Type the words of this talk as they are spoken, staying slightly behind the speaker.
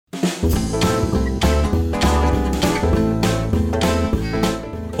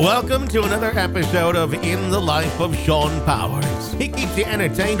Welcome to another episode of In the Life of Shawn Powers. He keeps you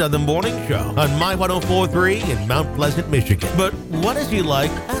entertained on the morning show on My 104.3 in Mount Pleasant, Michigan. But what is he like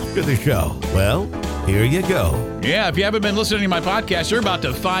after the show? Well, here you go. Yeah, if you haven't been listening to my podcast, you're about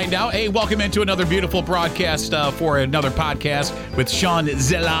to find out. Hey, welcome into another beautiful broadcast for another podcast with Shawn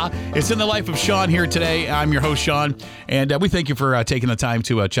Zilla. It's In the Life of Shawn here today. I'm your host, Shawn, and we thank you for taking the time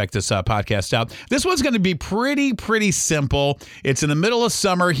to check this podcast out. This one's going to be pretty simple. It's in the middle of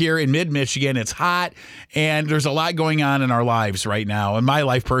summer here in mid-Michigan. It's hot, and there's a lot going on in our lives right now, in my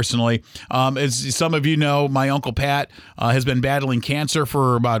life personally. As some of you know, my Uncle Pat has been battling cancer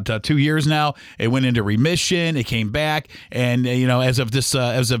for about 2 years now. It went into remission. It came back, and as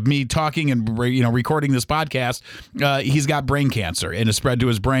of me talking and recording this podcast, he's got brain cancer, and it spread to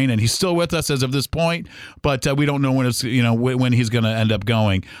his brain, and he's still with us as of this point, but we don't know when it's when he's going to end up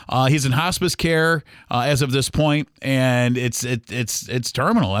going. He's in hospice care as of this point, and it's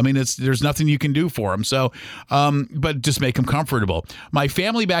terminal. I mean, there's nothing you can do for him. So, but just make him comfortable. My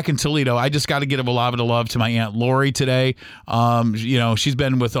family back in Toledo, I just got to give a lot of love to my Aunt Lori today. She's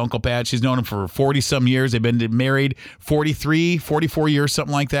been with Uncle Pat. She's known him for 40 some years. They've been married 43, 44 years,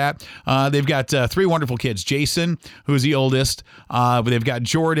 something like that. They've got 3 wonderful kids. Jason, who's the oldest. They've got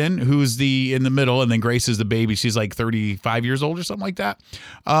Jordan, who's in the middle, and then Grace is the baby. She's like 35 years old or something like that.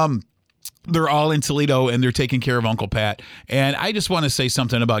 They're all in Toledo, and they're taking care of Uncle Pat. And I just want to say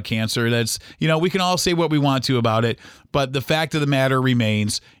something about cancer. That's, we can all say what we want to about it, but the fact of the matter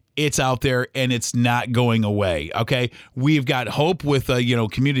remains, it's out there and it's not going away. Okay. We've got hope with,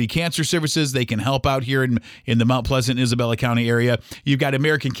 community cancer services. They can help out here in the Mount Pleasant, Isabella County area. You've got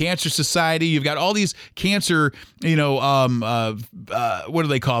American Cancer Society. You've got all these cancer, what do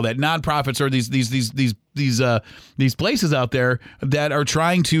they call that? Nonprofits, or these places out there that are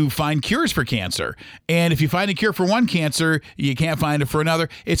trying to find cures for cancer. And if you find a cure for one cancer, you can't find it for another.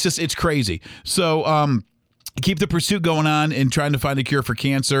 It's crazy. So, keep the pursuit going on and trying to find a cure for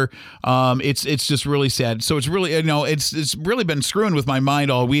cancer. It's just really sad. So it's really, it's really been screwing with my mind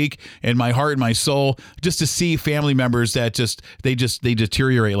all week, and my heart and my soul, just to see family members that they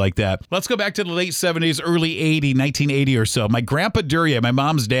deteriorate like that. Let's go back to the late 70s, early 1980 or so. My grandpa Duryea, my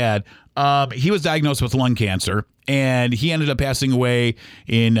mom's dad, he was diagnosed with lung cancer, and he ended up passing away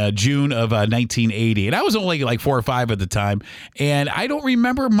in June of 1980. And I was only like 4 or 5 at the time, and I don't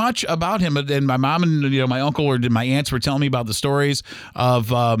remember much about him. And my mom and my uncle or my aunts were telling me about the stories of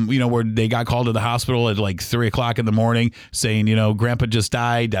where they got called to the hospital at like 3 o'clock in the morning, saying Grandpa just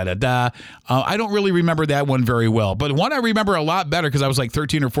died. I don't really remember that one very well, but one I remember a lot better, because I was like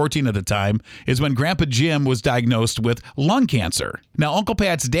 13 or 14 at the time, is when Grandpa Jim was diagnosed with lung cancer. Now, Uncle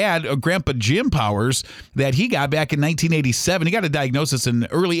Pat's dad, Grandpa Jim Powers, that he got back in 1987. He got a diagnosis in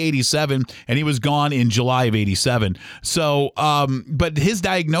early 87, and he was gone in July of 87. So, but his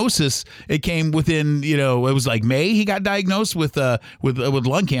diagnosis, it came within, it was like May he got diagnosed with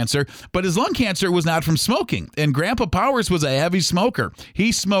lung cancer, but his lung cancer was not from smoking. And Grandpa Powers was a heavy smoker.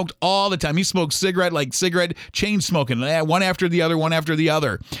 He smoked all the time. He smoked cigarette chain smoking, one after the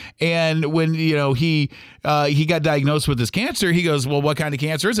other. And when, he got diagnosed with this cancer, he goes, well, what kind of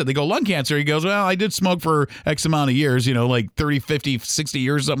cancer is it? They go, lung cancer. He goes, well, I did smoke for X amount of years, like 30, 50, 60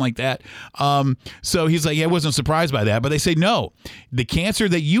 years, something like that. So he's like, I wasn't surprised by that. But they say, no, the cancer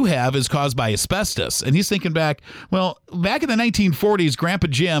that you have is caused by asbestos. And he's thinking back in the 1940s, Grandpa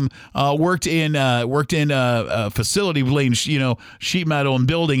Jim worked in a facility laying, sheet metal and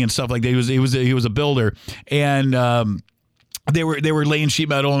building and stuff like that. He was a builder, and They were laying sheet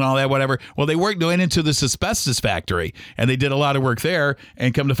metal and all that, whatever. Well, they went into this asbestos factory, and they did a lot of work there,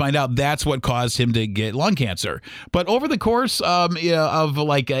 and come to find out that's what caused him to get lung cancer. But over the course of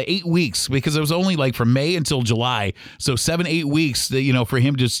like 8 weeks, because it was only like from May until July, so 7-8 weeks, for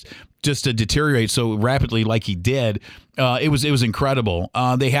him just to deteriorate so rapidly like he did. It was incredible.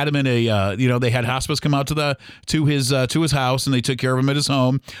 They had him in they had hospice come out to his house, and they took care of him at his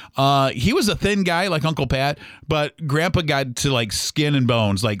home. He was a thin guy like Uncle Pat, but Grandpa got to like skin and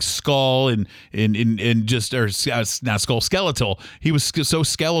bones, like skull and just, or not skull, skeletal. He was so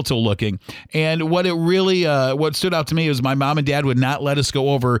skeletal looking. And what stood out to me is my mom and dad would not let us go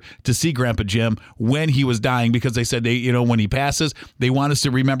over to see Grandpa Jim when he was dying, because they said when he passes, they want us to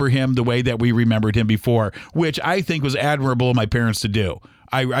remember him the way that we remembered him before, which I think was admirable of my parents to do.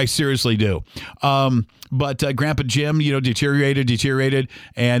 I seriously do. But Grandpa Jim, deteriorated.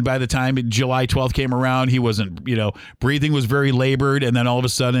 And by the time July 12th came around, he wasn't, breathing was very labored. And then all of a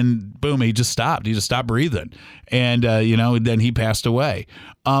sudden, boom, he just stopped. He just stopped breathing. And, then he passed away.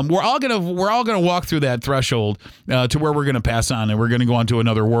 We're all gonna walk through that threshold to where we're gonna pass on, and we're gonna go on to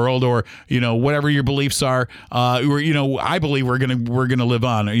another world, or whatever your beliefs are. I believe we're gonna live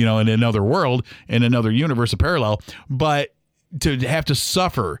on, in another world, in another universe, a parallel, but to have to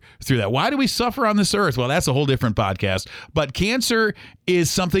suffer through that. Why do we suffer on this earth? Well, that's a whole different podcast. But cancer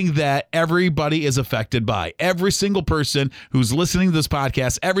is something that everybody is affected by. Every single person who's listening to this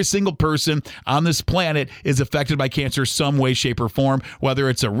podcast, every single person on this planet is affected by cancer some way, shape, or form. Whether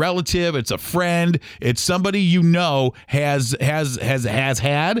it's a relative, it's a friend, it's somebody has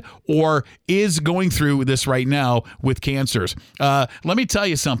had or is going through this right now with cancers. Let me tell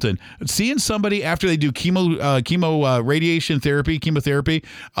you something. Seeing somebody after they do chemo radiation therapy, chemotherapy,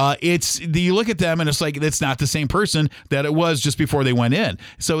 you look at them and it's like it's not the same person that it was just before they went in.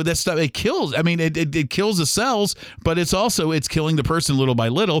 So that stuff, it kills. I mean, it kills the cells, but it's killing the person little by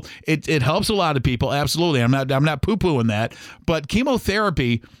little. It helps a lot of people, absolutely. I'm not poo-pooing that, but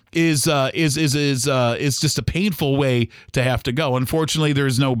chemotherapy is just a painful way to have to go. Unfortunately,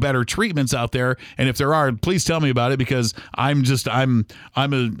 there's no better treatments out there, and if there are, please tell me about it, because I'm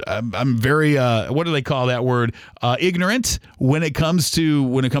very what do they call that word? Ignorant when it comes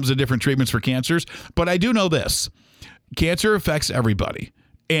to different treatments for cancers. But I do know this: cancer affects everybody.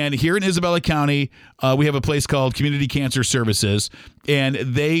 And here in Isabella County, we have a place called Community Cancer Services, and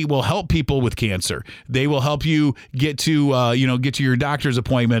they will help people with cancer. They will help you get to your doctor's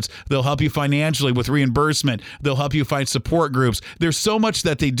appointments. They'll help you financially with reimbursement. They'll help you find support groups. There's so much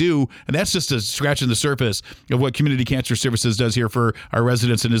that they do, and that's just a scratch on the surface of what Community Cancer Services does here for our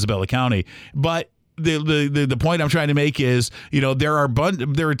residents in Isabella County. But the point I'm trying to make is, there are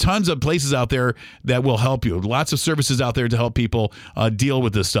tons of places out there that will help you. Lots of services out there to help people deal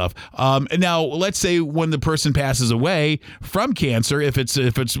with this stuff. And now, let's say when the person passes away from cancer, if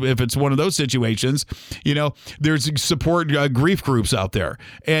it's one of those situations, there's support grief groups out there,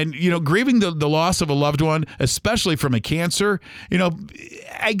 and grieving the loss of a loved one, especially from a cancer,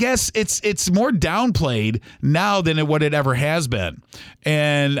 I guess it's more downplayed now than what it ever has been.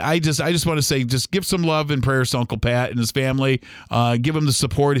 And I just want to say, just give some love and prayers to Uncle Pat and his family. Give him the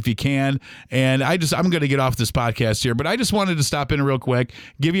support if you can. And I'm going to get off this podcast here, but I just wanted to stop in real quick,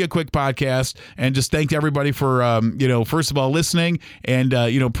 give you a quick podcast, and just thank everybody for, first of all, listening and,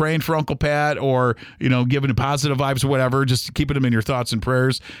 praying for Uncle Pat, or, giving positive vibes or whatever, just keeping him in your thoughts and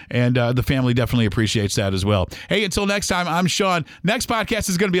prayers. And the family definitely appreciates that as well. Hey, until next time, I'm Shawn. Next podcast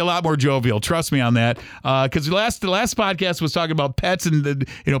is going to be a lot more jovial. Trust me on that. Because the last podcast was talking about pets and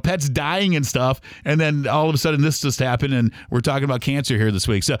pets dying and stuff, and then all of a sudden this just happened, and we're talking about cancer here this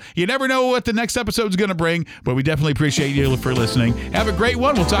week. So you never know what the next episode is going to bring, but we definitely appreciate you for listening. Have a great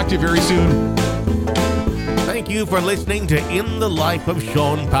one. We'll talk to you very soon. Thank you for listening to In the Life of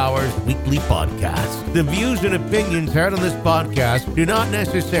Shawn Powers weekly podcast. The views and opinions heard on this podcast do not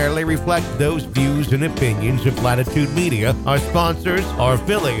necessarily reflect those views and opinions of Latitude Media, our sponsors, our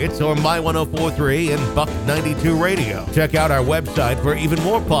affiliates, or My 104.3 and Buck 92 Radio. Check out our website for even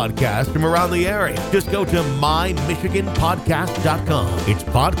more podcasts from around the area. Just go to mymichiganpodcast.com. It's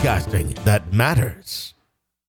podcasting that matters.